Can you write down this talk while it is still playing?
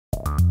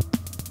Hello,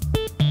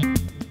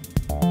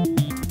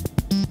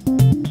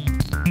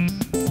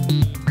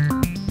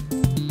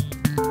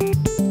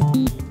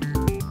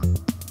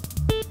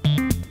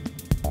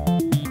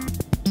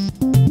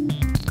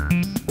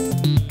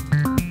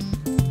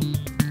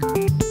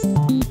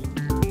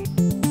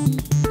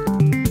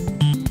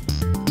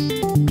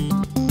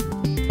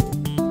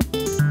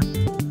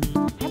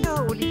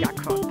 Uli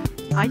Jakob.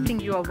 I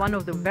think you are one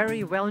of the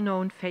very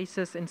well-known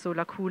faces in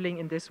solar cooling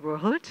in this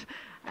world.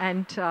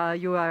 And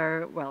you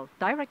are, well,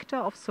 director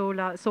of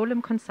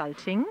Solem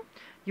Consulting.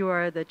 You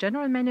are the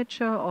general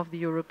manager of the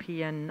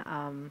European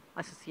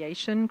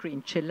Association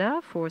Green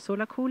Chiller for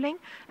solar cooling.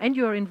 And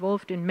you are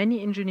involved in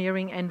many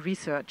engineering and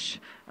research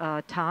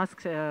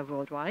tasks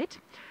worldwide.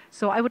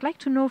 So I would like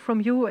to know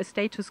from you a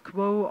status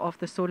quo of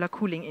the solar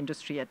cooling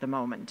industry at the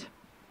moment.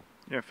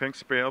 Yeah,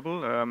 thanks,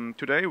 Beable.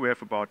 Today we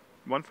have about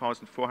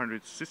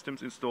 1,400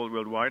 systems installed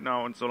worldwide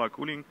now on solar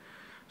cooling.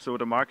 So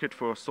the market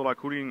for solar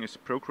cooling is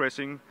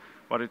progressing,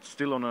 but it's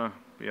still on a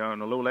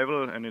low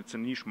level, and it's a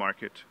niche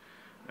market.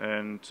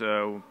 And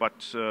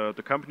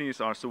the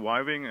companies are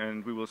surviving,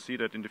 and we will see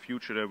that in the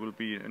future there will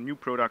be new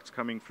products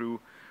coming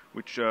through,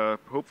 which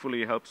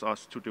hopefully helps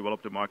us to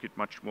develop the market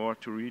much more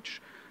to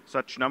reach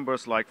such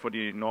numbers like for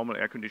the normal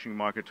air conditioning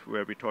market,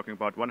 where we're talking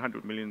about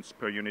 100 millions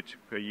per unit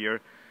per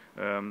year.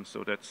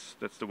 So that's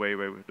the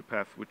the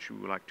path which we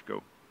would like to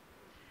go.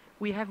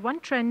 We have one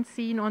trend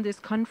seen on this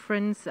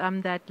conference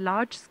that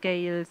large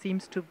scale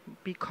seems to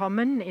be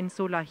common in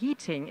solar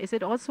heating. Is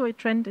it also a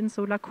trend in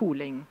solar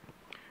cooling?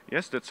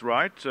 Yes, that's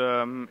right.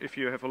 If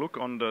you have a look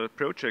on the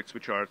projects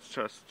which are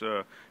just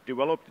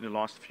developed in the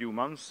last few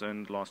months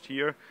and last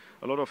year,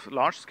 a lot of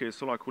large-scale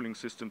solar cooling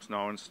systems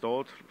now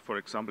installed, for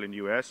example in the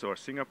US or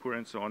Singapore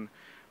and so on,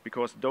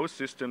 because those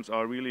systems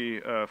are really,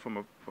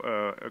 from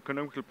an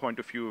economical point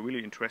of view,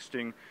 really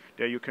interesting.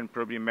 There you can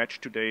probably match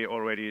today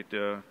already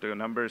the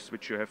numbers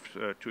which you have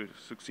to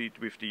succeed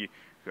with the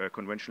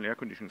conventional air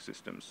conditioning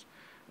systems.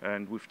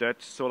 And with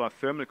that, solar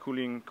thermal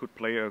cooling could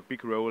play a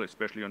big role,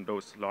 especially on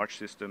those large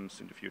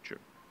systems in the future.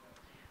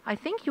 I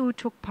think you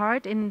took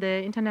part in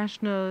the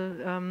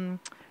international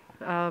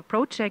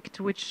project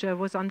which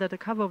was under the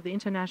cover of the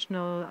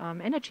International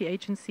Energy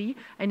Agency,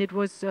 and it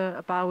was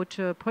about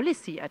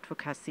policy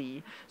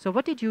advocacy. So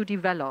what did you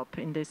develop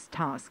in this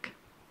task?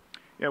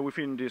 Yeah,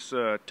 within this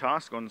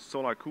task on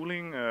solar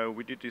cooling,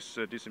 we did this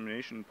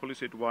dissemination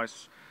policy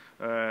advice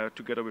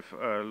together with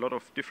a lot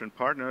of different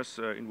partners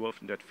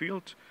involved in that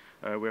field.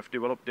 We have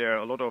developed there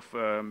a lot of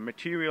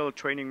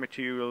training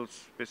materials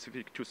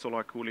specific to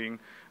solar cooling,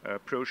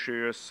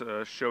 brochures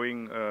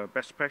showing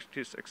best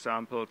practice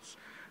examples.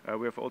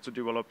 We have also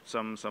developed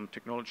some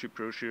technology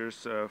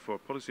brochures for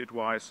policy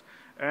advice,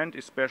 and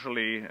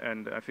especially,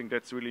 and I think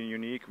that's really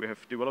unique, we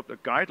have developed a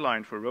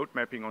guideline for road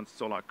mapping on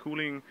solar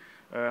cooling,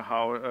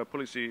 how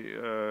policy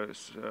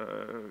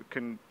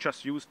can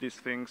just use these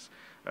things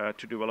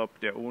to develop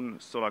their own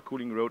solar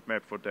cooling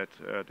roadmap for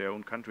their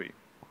own country.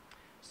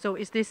 So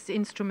is this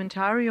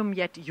instrumentarium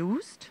yet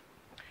used?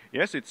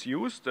 Yes, it's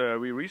used.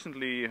 We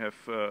recently have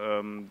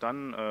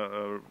done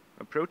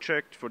a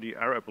project for the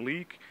Arab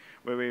League,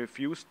 where we've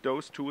used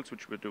those tools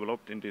which were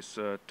developed in this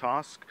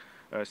task,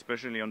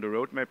 especially on the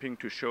road mapping,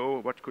 to show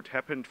what could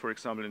happen, for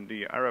example, in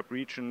the Arab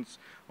regions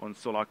on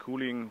solar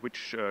cooling,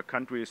 which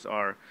countries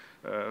are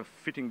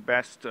fitting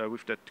best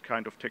with that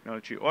kind of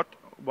technology, or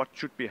what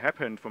should be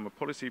happened from a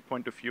policy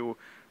point of view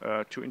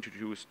to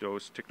introduce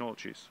those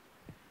technologies.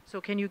 So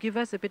can you give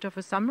us a bit of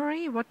a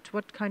summary?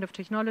 What kind of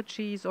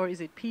technologies, or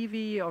is it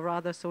PV, or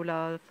rather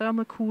solar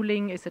thermal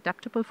cooling, is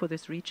adaptable for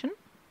this region?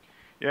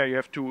 Yeah, you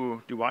have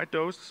to divide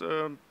those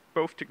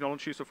both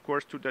technologies, of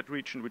course, to that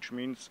region, which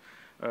means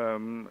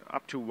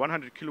up to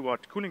 100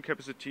 kilowatt cooling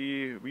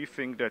capacity. We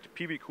think that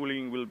PV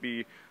cooling will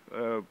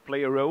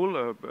play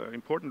an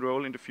important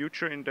role in the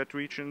future in that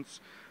regions.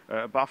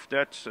 Above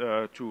that,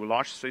 to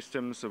large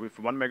systems with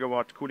 1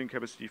 megawatt cooling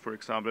capacity, for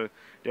example,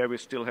 there we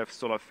still have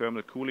solar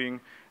thermal cooling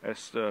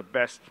as the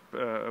best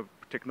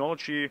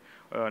technology,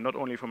 not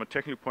only from a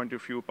technical point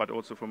of view, but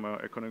also from an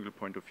economical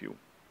point of view.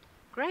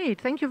 Great,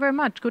 thank you very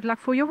much. Good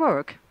luck for your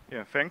work.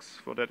 Yeah, thanks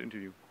for that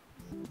interview.